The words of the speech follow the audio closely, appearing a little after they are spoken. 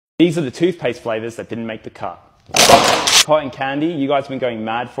These are the toothpaste flavors that didn't make the cut. Cotton candy, you guys have been going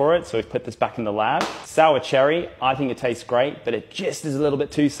mad for it, so we've put this back in the lab. Sour cherry, I think it tastes great, but it just is a little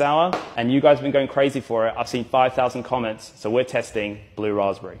bit too sour, and you guys have been going crazy for it. I've seen 5,000 comments, so we're testing blue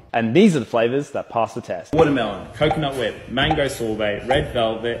raspberry. And these are the flavors that pass the test. Watermelon, coconut whip, mango sorbet, red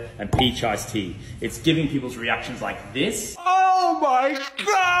velvet, and peach iced tea. It's giving people's reactions like this. Oh my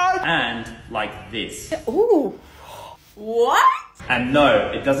God! And like this. Ooh, what? And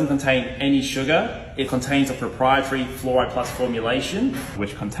no, it doesn't contain any sugar. It contains a proprietary Fluoride Plus formulation,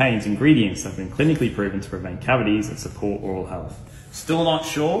 which contains ingredients that have been clinically proven to prevent cavities and support oral health. Still not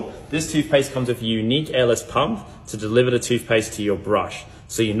sure? This toothpaste comes with a unique airless pump to deliver the toothpaste to your brush,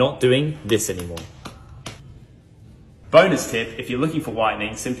 so you're not doing this anymore. Bonus tip, if you're looking for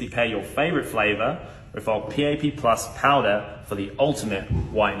whitening, simply pair your favorite flavor with our PAP Plus powder for the ultimate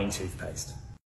whitening toothpaste.